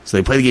 So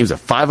they play the games at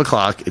 5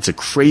 o'clock. It's a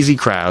crazy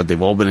crowd.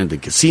 They've all been in the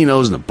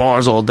casinos and the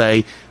bars all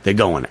day. They're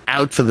going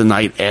out for the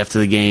night after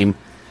the game.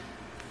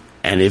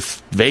 And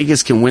if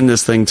Vegas can win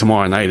this thing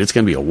tomorrow night, it's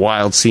going to be a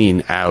wild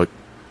scene out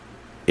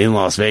in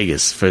Las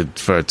Vegas for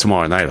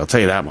tomorrow night. I'll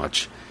tell you that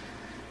much.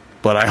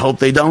 But I hope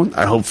they don't.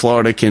 I hope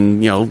Florida can,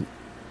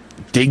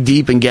 dig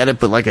deep and get it.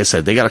 But like I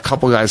said, they got a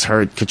couple guys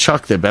hurt.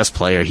 Kachuk, their best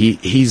player,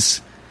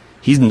 he's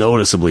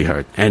noticeably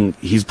hurt. And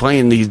he's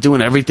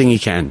doing everything he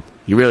can.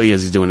 He really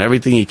is. He's doing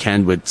everything he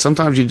can. But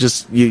sometimes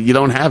you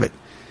don't have it.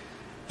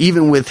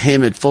 Even with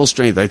him at full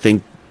strength, I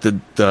think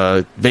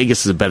the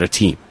Vegas is a better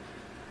team.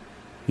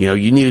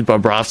 You needed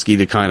Bobrovsky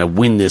to kind of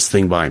win this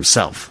thing by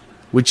himself,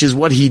 which is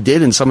what he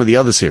did in some of the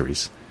other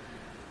series.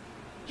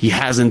 He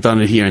hasn't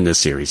done it here in this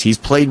series. He's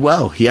played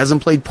well. He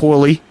hasn't played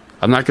poorly.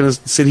 I'm not going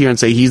to sit here and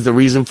say he's the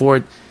reason for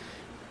it,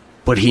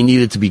 but he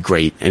needed to be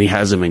great, and he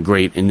hasn't been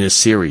great in this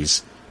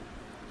series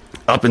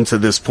up until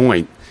this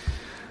point.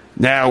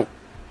 Now,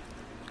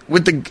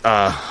 with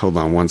hold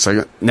on one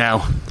second.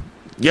 Now,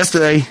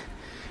 yesterday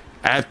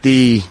at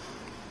the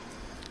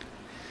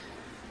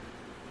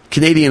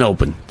Canadian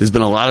Open, there's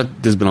been a lot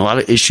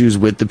of issues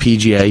with the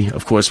PGA,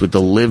 of course, with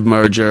the LIV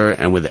merger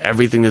and with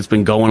everything that's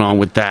been going on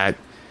with that.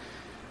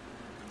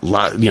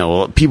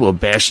 People are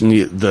bashing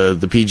the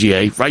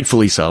PGA,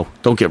 rightfully so.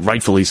 Don't get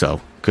rightfully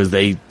so, because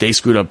they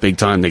screwed up big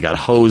time. They got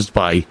hosed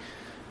by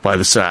the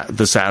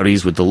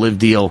Saudis with the LIV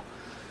deal.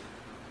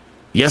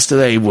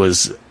 Yesterday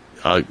was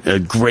a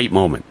great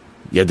moment.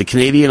 You had the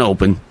Canadian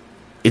Open.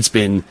 It's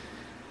been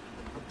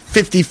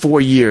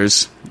 54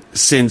 years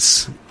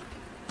since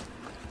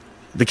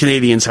the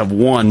Canadians have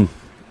won,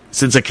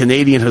 since a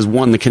Canadian has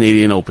won the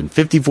Canadian Open.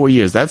 54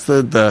 years. That's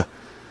the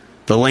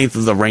length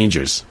of the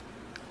Rangers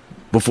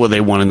before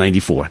they won in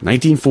 94.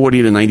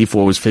 1940 to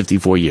 94 was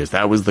 54 years.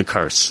 That was the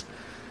curse.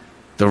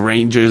 The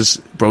Rangers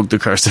broke the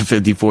curse at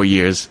 54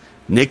 years.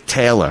 Nick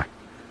Taylor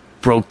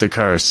broke the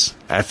curse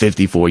at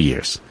 54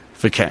 years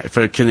for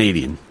the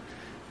Canadian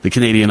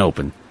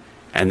Open.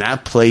 And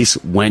that place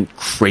went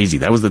crazy.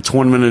 That was the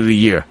tournament of the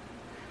year.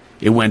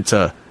 It went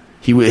to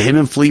him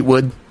and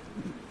Fleetwood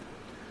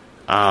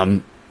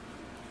went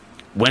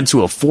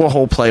to a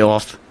 4-hole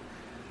playoff.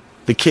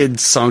 The kid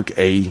sunk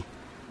a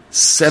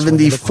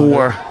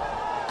 72-foot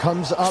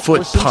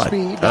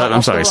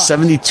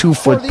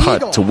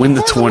putt to win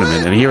the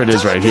tournament. And here it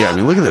is right here. I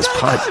mean, look at this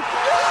putt.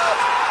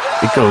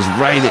 It goes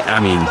right in. I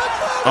mean,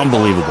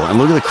 unbelievable. And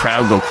look at the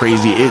crowd go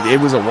crazy.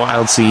 It was a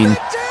wild scene.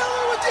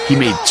 He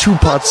made 2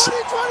 putts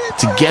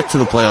to get to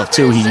the playoff,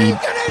 too. He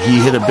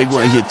hit a big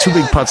one. He hit 2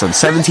 big putts on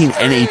 17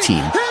 and 18.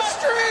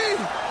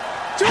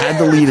 Had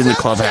the lead in the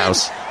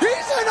clubhouse.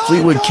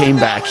 Fleetwood came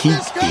back. He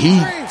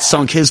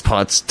sunk his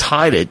putts,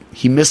 tied it.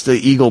 He missed the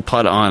eagle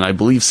putt on, I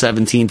believe,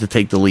 17 to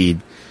take the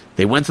lead.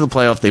 They went to the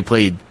playoff. They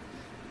played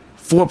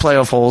 4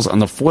 playoff holes. On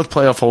the 4th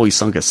playoff hole, he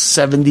sunk a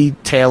 70.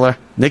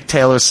 Nick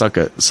Taylor sunk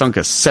a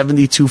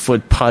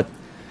 72-foot putt,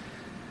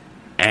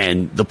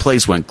 and the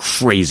place went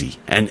crazy.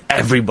 And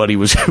everybody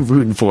was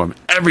rooting for him.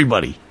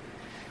 Everybody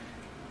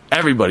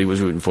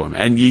was rooting for him,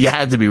 and you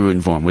had to be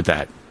rooting for him with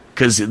that,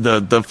 because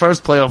the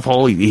first playoff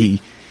hole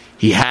he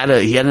had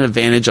an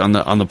advantage on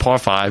the par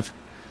 5.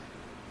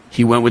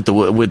 He went with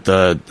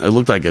the it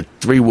looked like a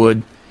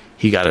 3-wood.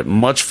 He got it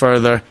much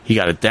further. He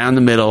got it down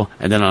the middle,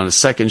 and then on the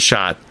second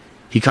shot,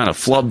 he kind of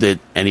flubbed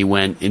it, and he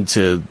went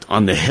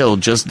on the hill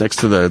just next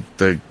to the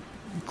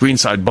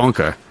greenside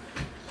bunker,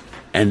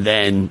 and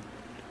then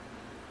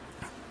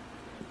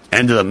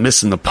ended up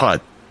missing the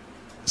putt.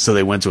 So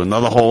they went to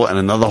another hole,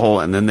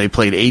 and then they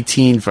played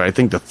 18 for, I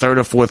think, the 3rd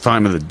or 4th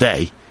time of the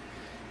day.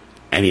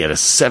 And he had a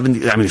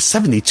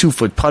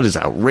 72-foot putt is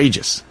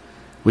outrageous.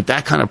 With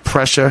that kind of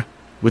pressure,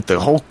 with the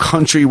whole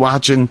country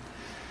watching,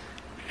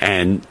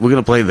 and we're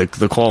going to play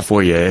the call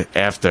for you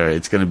after.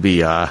 It's going to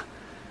be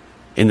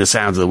in the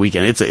sounds of the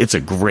weekend. It's a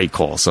great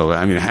call. So,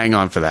 hang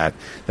on for that.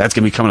 That's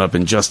going to be coming up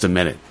in just a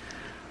minute.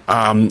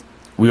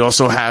 We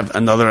also have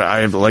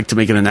I'd like to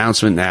make an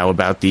announcement now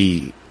about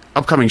the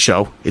upcoming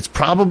show. It's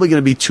probably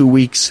going to be 2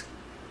 weeks,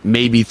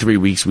 maybe 3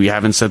 weeks. We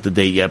haven't set the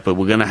date yet, but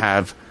we're going to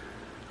have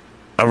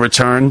a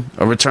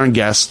return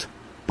guest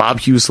Bob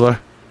Husler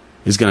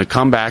is going to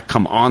come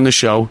on the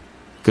show.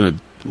 We're going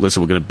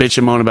to bitch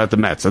and moan about the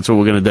Mets. That's what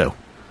we're going to do.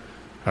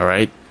 All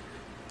right?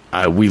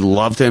 We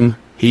loved him.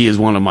 He is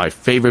one of my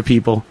favorite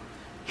people.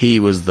 He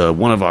was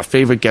one of our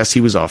favorite guests.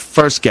 He was our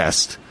first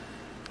guest,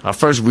 our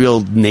first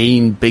real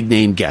big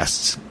name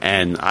guests.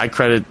 And I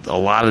credit a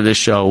lot of this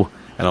show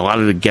and a lot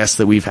of the guests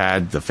that we've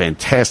had, the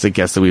fantastic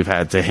guests that we've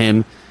had, to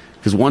him.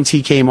 Because once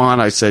he came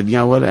on, I said, you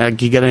know what, I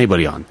can get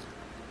anybody on.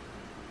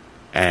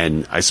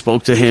 And I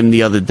spoke to him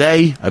the other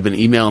day. I've been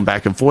emailing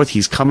back and forth.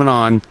 He's coming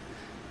on.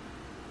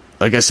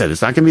 Like I said,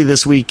 it's not going to be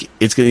this week.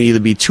 It's going to either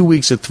be 2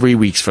 weeks or 3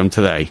 weeks from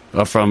today,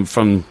 or from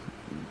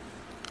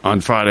on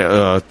Friday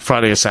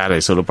or Saturday.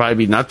 So it'll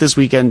probably be not this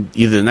weekend,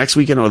 either the next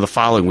weekend or the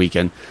following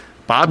weekend.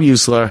 Bob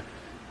Husler,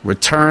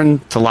 return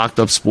to Locked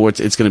Up Sports.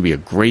 It's going to be a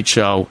great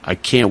show. I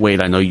can't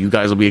wait. I know you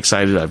guys will be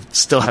excited. I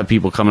still have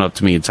people coming up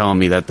to me and telling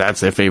me that that's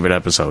their favorite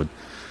episode.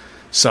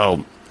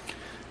 So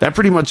that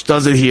pretty much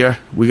does it here.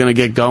 We're going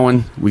to get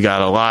going. We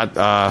got a lot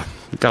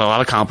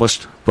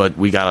accomplished, but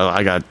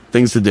I got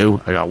things to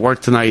do. I got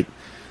work tonight.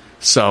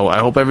 So I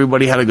hope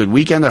everybody had a good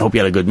weekend. I hope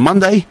you had a good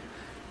Monday.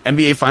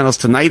 NBA Finals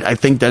tonight. I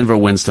think Denver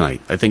wins tonight.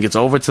 I think it's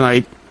over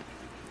tonight.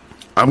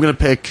 I'm going to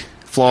pick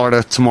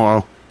Florida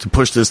tomorrow to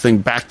push this thing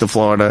back to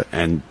Florida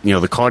and,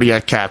 the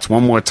Cardiac Cats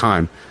one more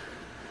time.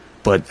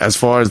 But as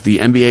far as the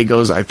NBA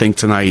goes, I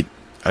think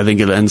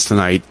it ends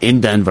tonight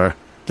in Denver.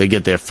 They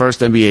get their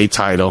first NBA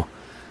title.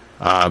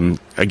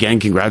 Again,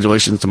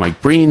 congratulations to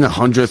Mike Breen, the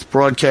 100th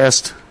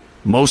broadcast,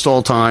 most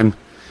all time.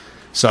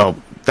 So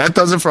that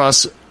does it for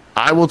us.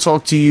 I will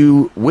talk to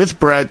you with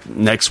Brett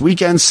next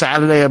weekend.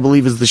 Saturday, I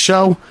believe, is the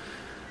show.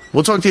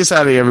 We'll talk to you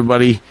Saturday,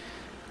 everybody.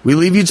 We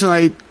leave you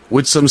tonight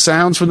with some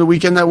sounds from the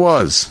weekend that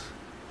was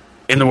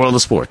in the world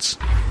of sports.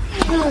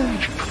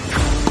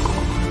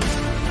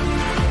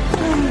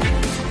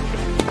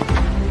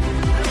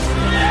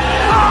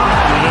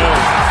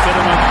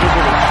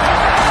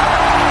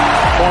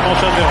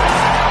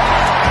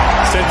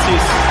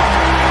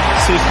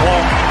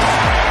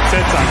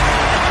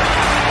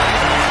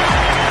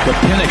 The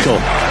pinnacle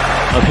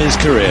of his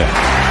career.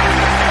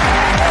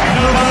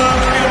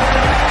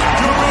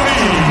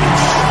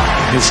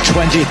 His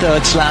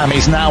 23rd slam.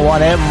 He's now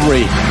won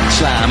every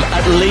slam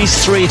at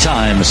least 3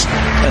 times.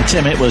 And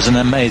Tim, it was an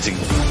amazing.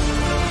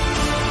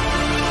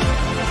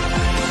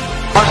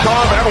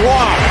 Markov and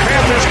Waugh.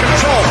 Panthers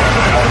control.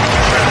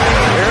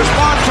 Here's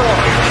Montour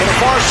to the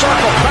far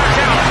circle. Back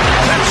out.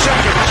 10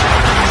 seconds.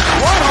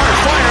 Reinhardt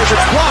fires.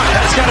 It's blocked.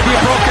 That's got to be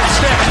a broken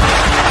stick.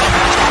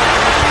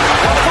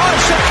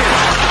 5 seconds.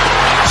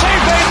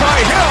 Save made by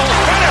Hill.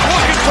 Bennett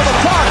looking for the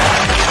puck.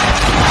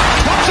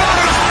 Comes out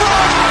in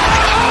front.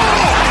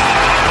 Oh!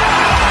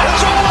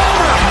 It's all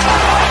over.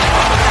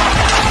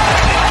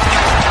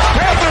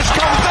 Panthers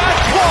come that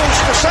close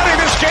to sending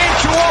this game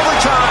to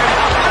overtime.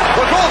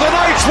 The Golden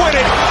Knights win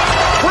it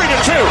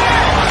 3-2.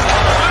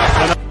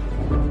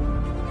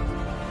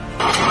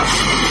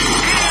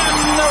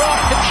 And the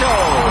rocket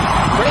show.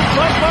 Great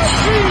play by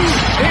Steve.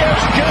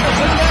 Here's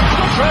Jefferson next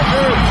to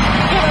Treasure.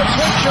 In a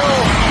switch show.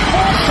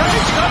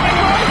 Forte coming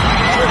right.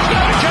 He's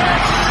got a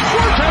chance.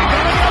 Forte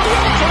coming on the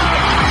outside.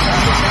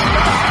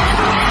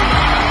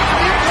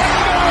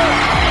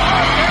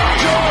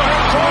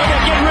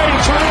 Getting ready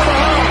to turn it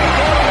around.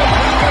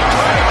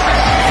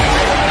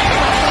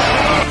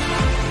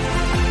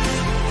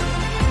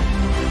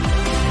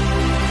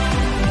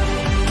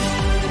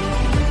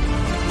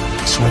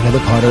 Swing of the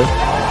putter.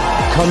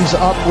 Comes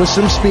up with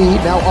some speed.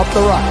 Now up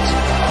the right.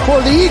 For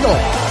the Eagle.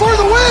 For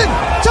the win.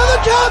 To the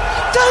jump.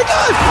 To the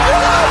gun.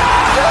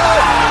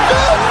 Good.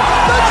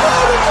 The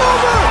drought is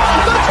over.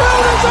 The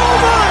drought is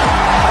over.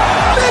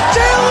 Nick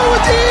Taylor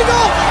with the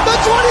Eagle. The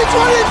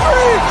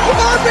 2023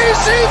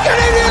 RBC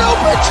Canadian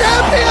Open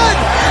champion.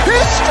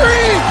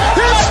 History.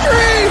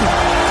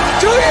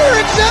 2-year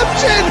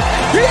exemption.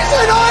 He's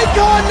an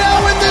icon now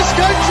in this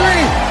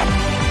country.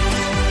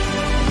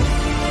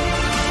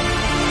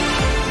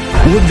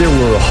 If there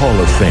were a Hall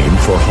of Fame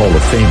for Hall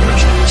of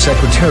Famers,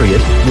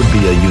 Secretariat would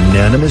be a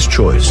unanimous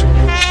choice.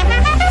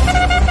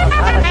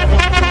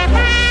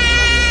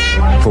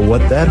 For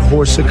what that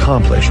horse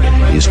accomplished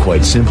is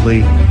quite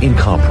simply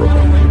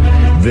incomparable.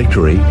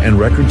 Victory and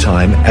record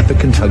time at the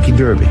Kentucky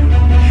Derby.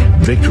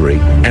 Victory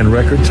and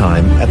record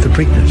time at the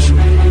Preakness.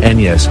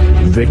 And yes,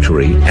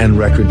 victory and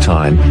record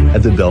time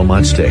at the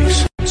Belmont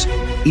Stakes.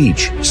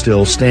 Each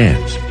still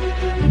stands.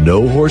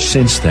 No horse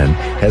since then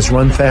has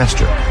run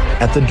faster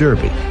at the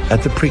Derby,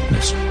 at the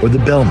Preakness, or the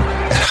Belmont.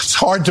 It's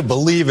hard to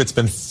believe it's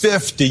been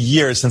 50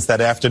 years since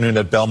that afternoon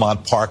at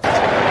Belmont Park.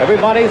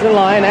 Everybody's in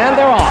line, and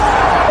they're off.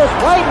 It's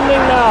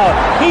widening now.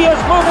 He is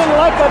moving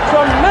like a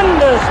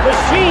tremendous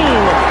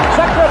machine.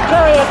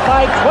 Secretariat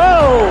by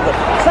 12.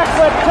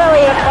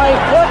 Secretariat by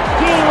 14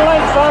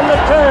 lengths on the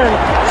turn.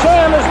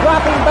 Sham is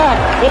dropping back.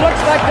 It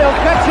looks like they'll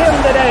catch him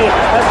today,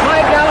 as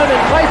High Gallant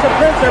and Price of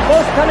Prince are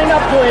both coming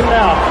up to him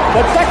now.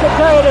 But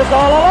Secretariat is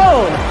all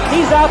alone.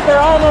 He's out there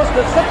almost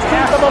a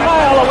 16th of a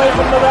mile away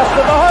from the rest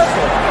of the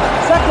horses.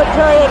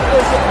 Secretariat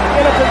is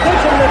in a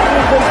position that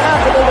seems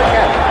impossible to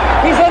catch.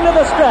 He's into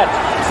the stretch.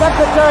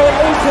 Secretariat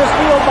leads his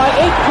field by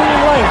 18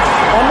 lengths.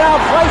 And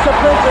now Price of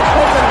Prince has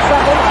taken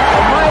second,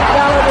 and Mike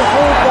Ballard has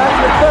moved down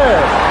to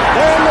third.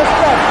 There in the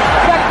stretch,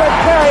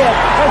 Secretariat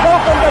has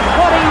opened a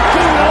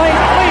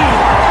 22-length lead.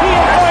 He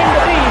is going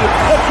to be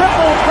the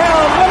Triple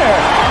Crown winner.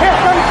 Here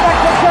comes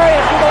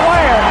Secretariat to the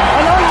wire.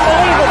 An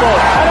unbelievable,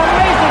 an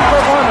amazing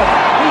performance.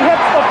 He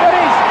hits the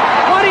finish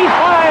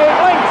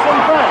 25 lengths in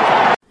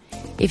front.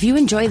 If you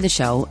enjoyed the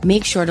show,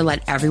 make sure to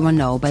let everyone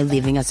know by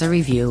leaving us a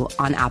review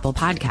on Apple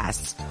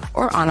Podcasts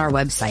or on our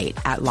website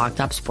at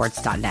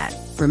lockedupsports.net.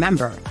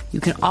 Remember, you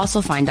can also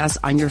find us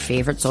on your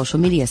favorite social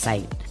media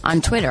site,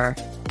 on Twitter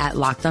at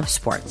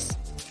lockedupsports,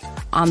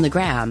 on the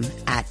gram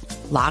at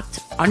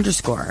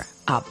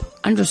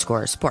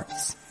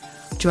locked_up_sports.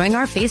 Join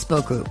our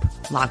Facebook group,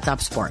 Locked Up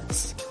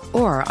Sports,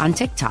 or on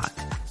TikTok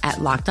at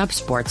Locked Up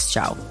Sports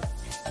Show.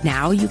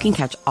 Now you can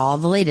catch all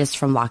the latest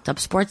from Locked Up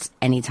Sports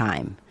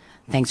anytime.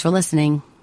 Thanks for listening.